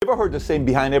ever heard the saying,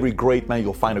 behind every great man,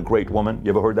 you'll find a great woman?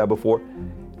 You ever heard that before?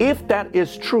 If that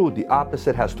is true, the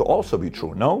opposite has to also be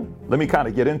true, no? Let me kind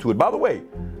of get into it. By the way,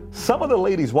 some of the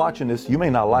ladies watching this, you may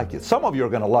not like it. Some of you are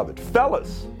going to love it.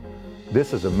 Fellas,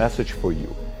 this is a message for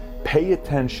you. Pay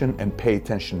attention and pay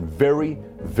attention very,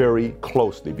 very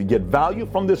closely. If you get value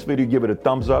from this video, give it a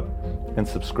thumbs up and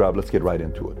subscribe. Let's get right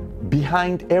into it.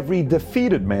 Behind every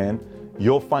defeated man,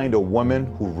 you'll find a woman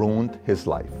who ruined his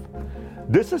life.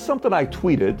 This is something I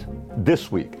tweeted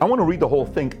this week. I want to read the whole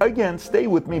thing. Again, stay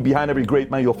with me. Behind every great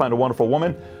man, you'll find a wonderful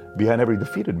woman. Behind every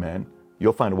defeated man,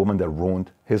 you'll find a woman that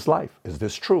ruined his life. Is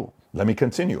this true? Let me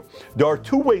continue. There are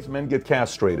two ways men get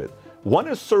castrated. One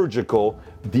is surgical,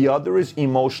 the other is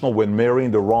emotional when marrying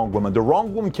the wrong woman. The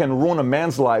wrong woman can ruin a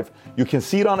man's life. You can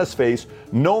see it on his face.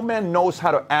 No man knows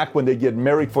how to act when they get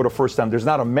married for the first time. There's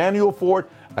not a manual for it.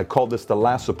 I call this the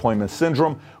last appointment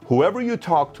syndrome. Whoever you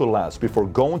talk to last before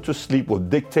going to sleep will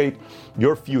dictate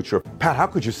your future. Pat, how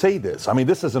could you say this? I mean,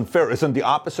 this isn't fair. Isn't the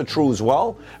opposite true as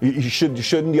well?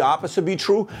 Shouldn't the opposite be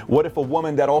true? What if a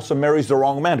woman that also marries the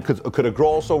wrong man? Could a girl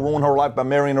also ruin her life by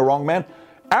marrying the wrong man?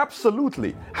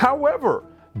 Absolutely. However,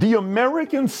 the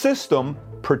American system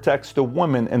protects the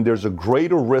women, and there's a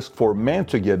greater risk for a man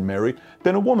to get married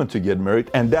than a woman to get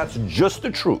married, and that's just the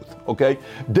truth, okay?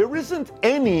 There isn't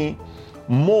any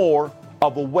more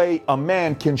of a way a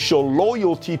man can show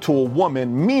loyalty to a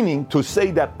woman, meaning to say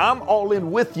that I'm all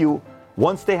in with you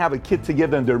once they have a kid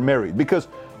together and they're married. Because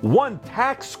one,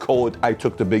 tax code, I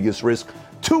took the biggest risk.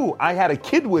 Two, I had a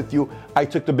kid with you, I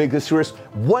took the biggest risk.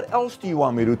 What else do you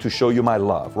want me to do to show you my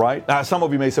love, right? Now, some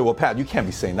of you may say, well, Pat, you can't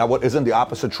be saying that. What, isn't the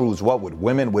opposite true as well with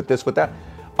women, with this, with that?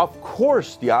 Of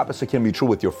course, the opposite can be true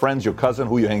with your friends, your cousin,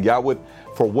 who you hang out with,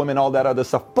 for women, all that other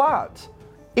stuff. But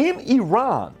in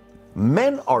Iran,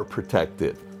 men are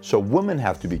protected, so women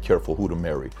have to be careful who to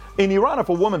marry. In Iran, if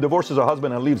a woman divorces her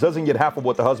husband and leaves, doesn't get half of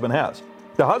what the husband has.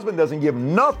 The husband doesn't give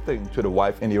nothing to the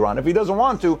wife in Iran if he doesn't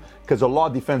want to, because the law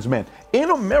defends men. In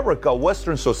America,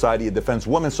 Western society, it defends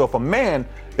women. So if a man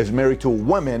is married to a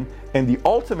woman, and the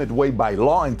ultimate way by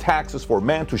law and taxes for a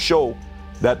man to show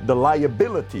that the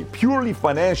liability purely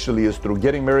financially is through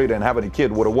getting married and having a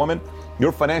kid with a woman,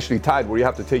 you're financially tied where you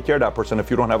have to take care of that person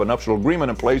if you don't have a nuptial agreement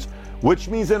in place, which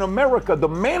means in America, the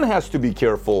man has to be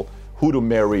careful who to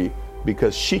marry,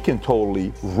 because she can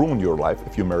totally ruin your life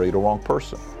if you marry the wrong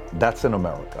person. That's in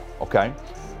America, okay?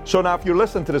 So now if you're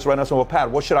listening to this right now, saying, well,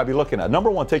 Pat, what should I be looking at? Number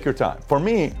one, take your time. For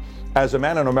me, as a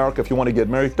man in America, if you want to get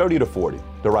married, 30 to 40,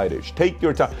 the right age. Take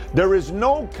your time. There is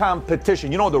no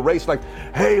competition. You know the race like,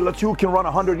 hey, let's see who can run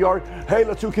 100 yards. Hey,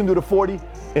 let's see who can do the 40.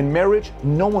 In marriage,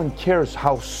 no one cares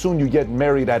how soon you get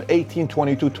married at 18,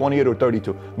 22, 28, or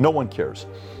 32. No one cares.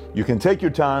 You can take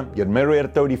your time, get married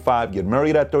at 35, get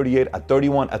married at 38, at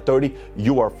 31, at 30,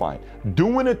 you are fine.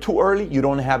 Doing it too early, you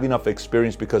don't have enough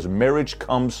experience, because marriage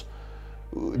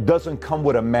doesn't come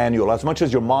with a manual. As much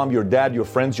as your mom, your dad, your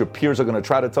friends, your peers are going to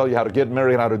try to tell you how to get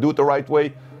married and how to do it the right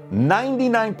way,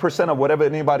 99% of whatever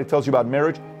anybody tells you about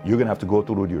marriage, you're going to have to go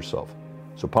through it yourself.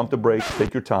 So pump the brakes,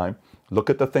 take your time, look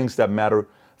at the things that matter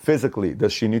physically.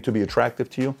 Does she need to be attractive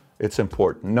to you? It's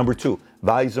important. Number two,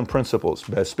 values and principles.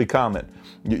 Best be common.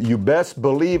 You best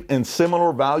believe in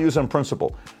similar values and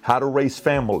principles. How to raise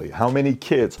family, how many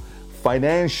kids,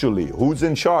 financially, who's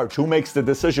in charge, who makes the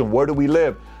decision, where do we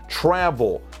live,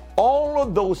 travel. All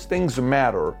of those things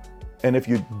matter. And if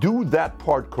you do that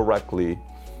part correctly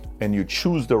and you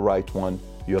choose the right one,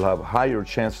 you'll have higher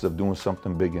chances of doing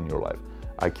something big in your life.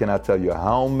 I cannot tell you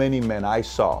how many men I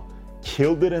saw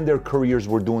killed it in their careers,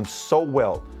 were doing so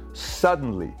well.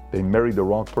 Suddenly, they married the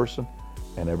wrong person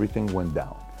and everything went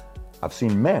down. I've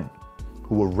seen men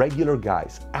who were regular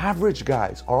guys, average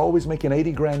guys, are always making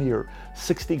 80 grand a year,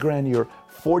 60 grand a year,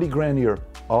 40 grand a year.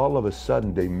 All of a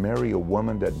sudden, they marry a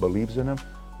woman that believes in them.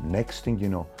 Next thing you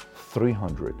know,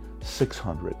 300,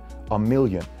 600, a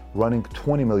million, running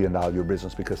 $20 million your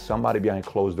business because somebody behind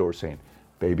closed doors saying,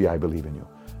 baby, I believe in you.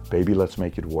 Baby, let's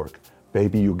make it work.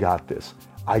 Baby, you got this.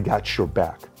 I got your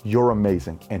back. You're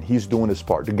amazing. And he's doing his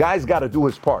part. The guy's got to do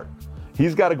his part.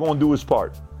 He's got to go and do his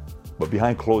part. But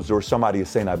behind closed doors, somebody is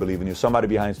saying, I believe in you. Somebody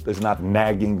behind is not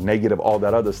nagging, negative, all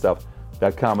that other stuff.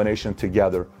 That combination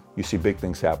together, you see big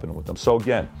things happening with them. So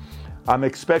again, I'm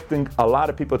expecting a lot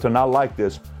of people to not like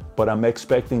this, but I'm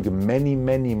expecting many,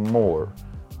 many more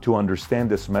to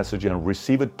understand this message and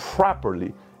receive it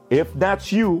properly. If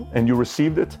that's you and you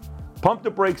received it, pump the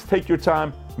brakes, take your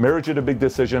time. Marriage is a big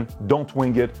decision. Don't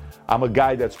wing it. I'm a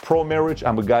guy that's pro-marriage.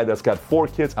 I'm a guy that's got 4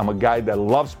 kids. I'm a guy that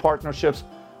loves partnerships.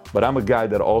 but I'm a guy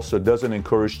that also doesn't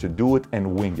encourage to do it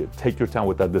and wing it. Take your time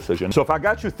with that decision. So if I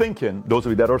got you thinking, those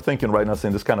of you that are thinking right now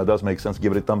saying this kind of does make sense,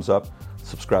 give it a thumbs up,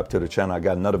 subscribe to the channel. I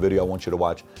got another video I want you to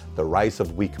watch, The Rise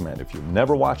of Weak Men. If you've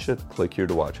never watched it, click here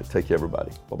to watch it. Take care,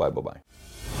 everybody. Bye-bye,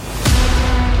 bye-bye.